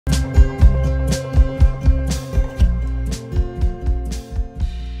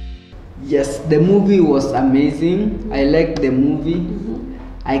Yes, the movie was amazing. I liked the movie.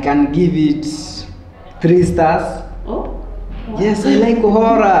 I can give it 3 stars. Oh? Wow. Yes, I like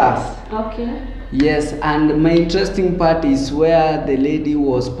horrors. Okay. Yes, and my interesting part is where the lady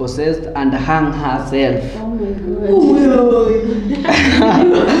was possessed and hung herself. Oh my god.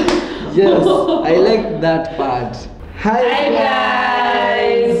 Yes, I like that part. Hi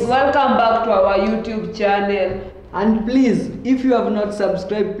guys! Welcome back to our YouTube channel. And please, if you have not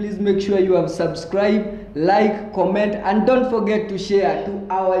subscribed, please make sure you have subscribed, like, comment, and don't forget to share to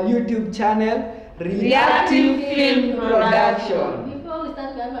our YouTube channel, Reactive Film Production. Before we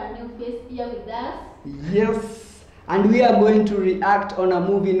start, we have a new face here with us. Yes, and we are going to react on a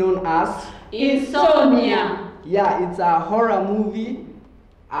movie known as Isomnia. Yeah, it's a horror movie,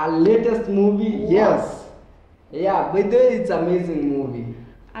 our latest movie. Yes. Yeah, by the way, it's an amazing movie.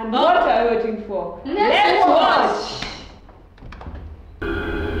 And what are we waiting for? Let's watch!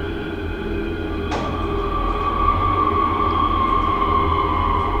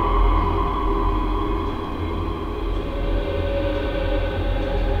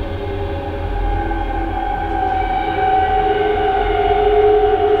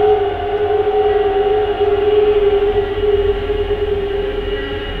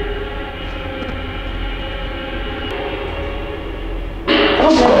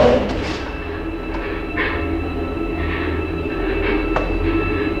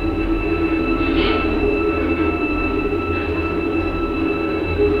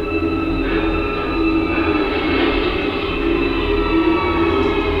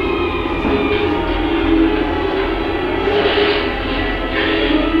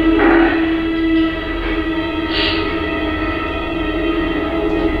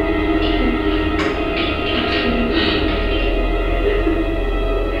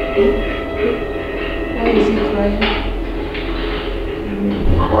 Why is he crying?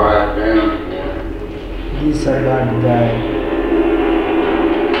 Quiet down. He's a bad guy.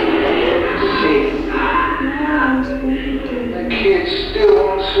 That kid still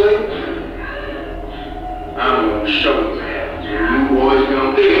won't sleep. I'm gonna show you how. You boys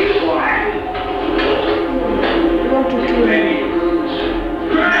gonna be quiet. You want to kill him?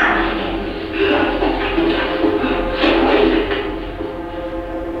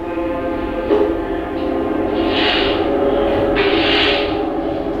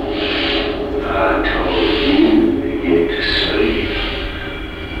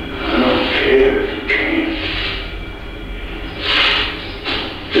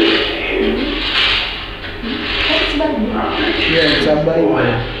 Yeah, it's a Bible.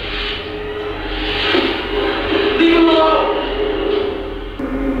 Leave him alone!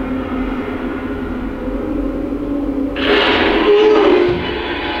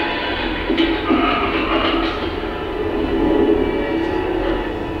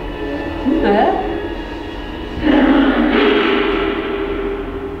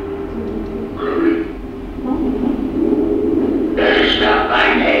 That's not my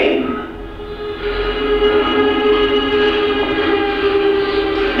name.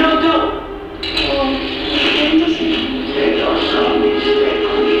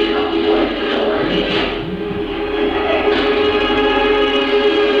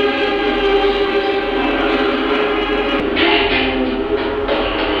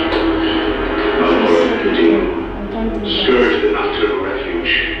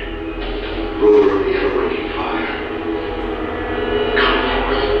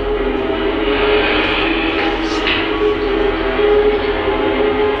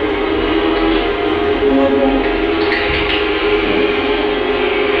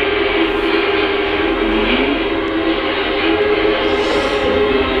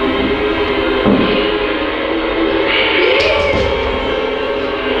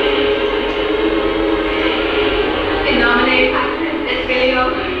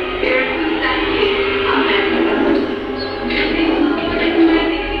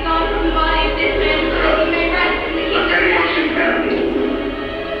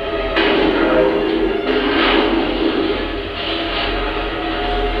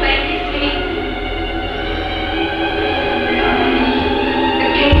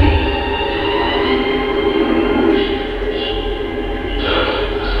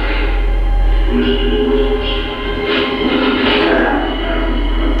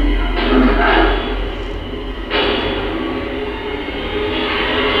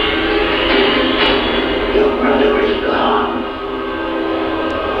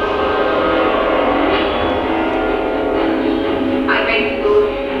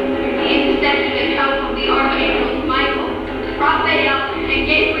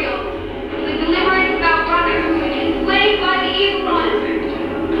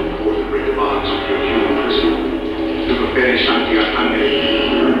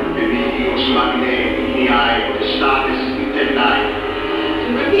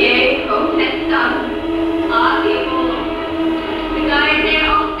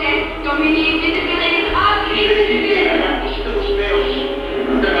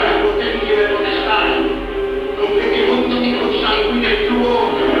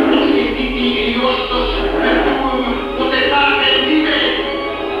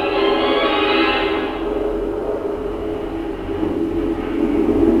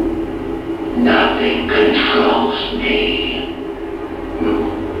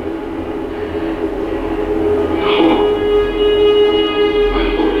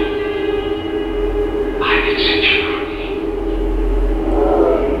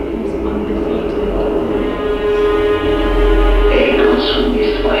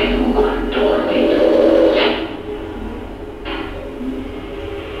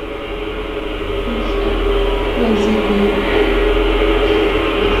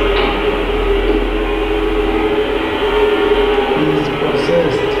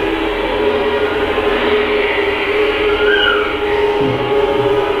 possessed.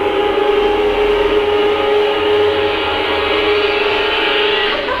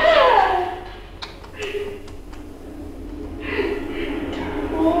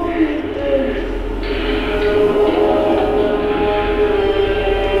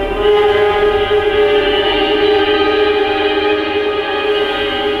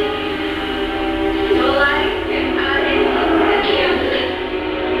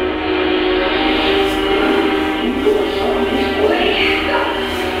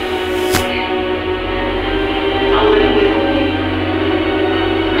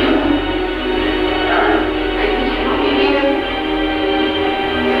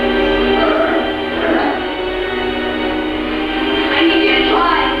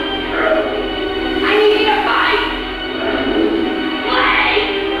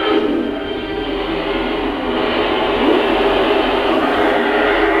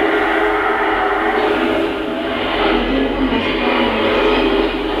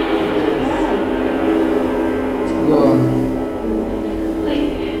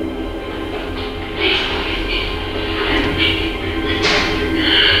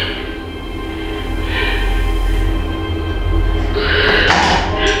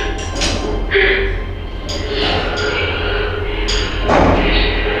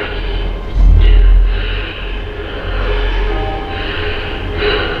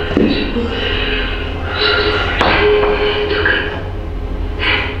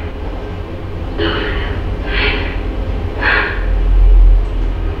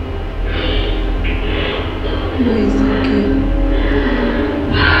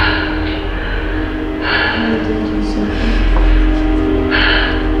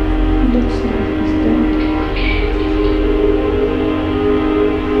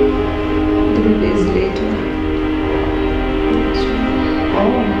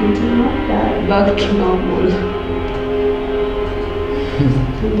 Back to normal.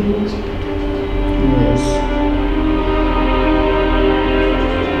 Yes.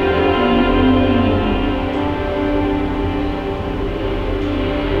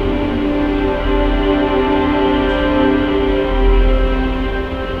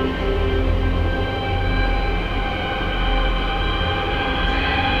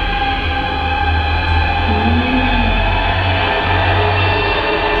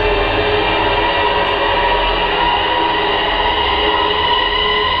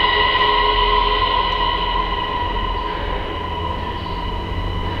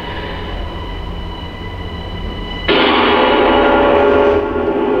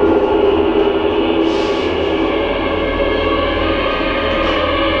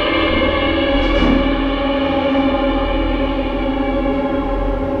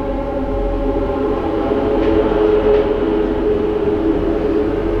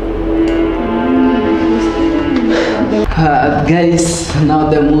 Guys, now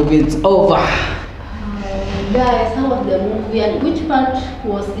the movie is over. Guys, how was the movie and which part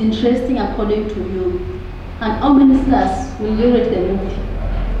was interesting according to you? And how many stars will you rate the movie?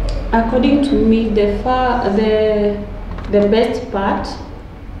 According to me, the best part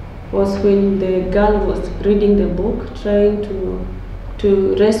was when the girl was reading the book, trying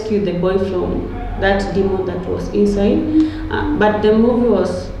to rescue the boy from that demon that was inside. But the movie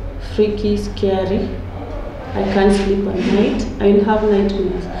was freaky, scary. I can't sleep at night. I will have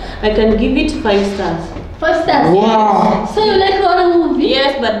nightmares. I can give it 5 stars. 5 stars? Wow. So you like horror movie?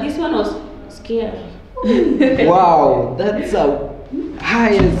 Yes, but this one was scary. Wow, that's a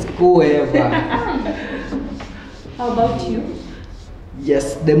highest score ever. How about you?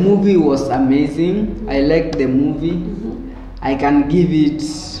 Yes, the movie was amazing. I liked the movie. I can give it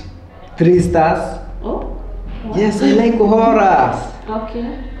 3 stars. Oh? Yes, I like horror.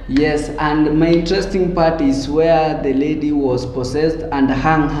 Okay. Yes, and my interesting part is where the lady was possessed and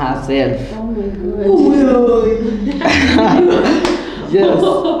hung herself. Oh my God. Yes,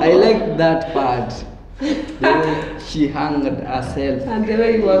 I like that part. The way she hung herself. And the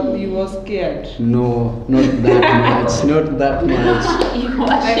way you were scared. No, not that much. Not that much. You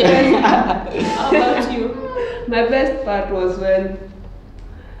were scared. How about you? My best part was when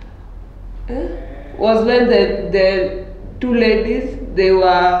the 2 ladies they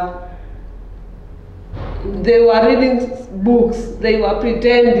were reading books. They were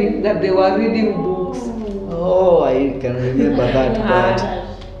pretending that they were reading books. Oh, I can remember that part.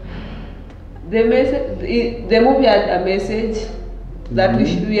 The movie had a message that we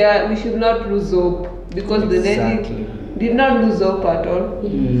should not lose hope, because the lady did not lose hope at all.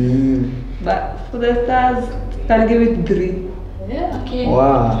 But for the stars, can give it 3. Yeah, okay.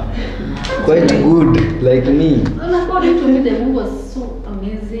 Wow, quite good, like me. And according to me, the movie was so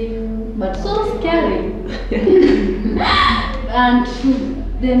And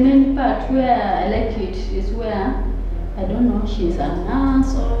the main part where I like it is where, I don't know, she's a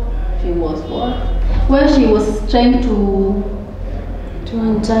nurse or she was what? Where she was trying to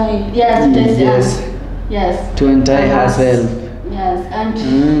untie. Yes, Yes. yes. To untie herself. Yes, and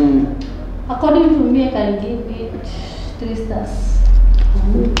according to me, I can give it 3 stars.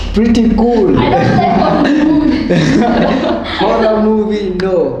 Pretty cool. I don't like horror movies. Horror movie,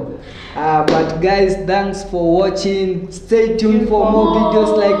 no. But guys, thanks for watching. Stay tuned for more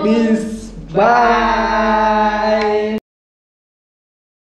videos like this. Bye.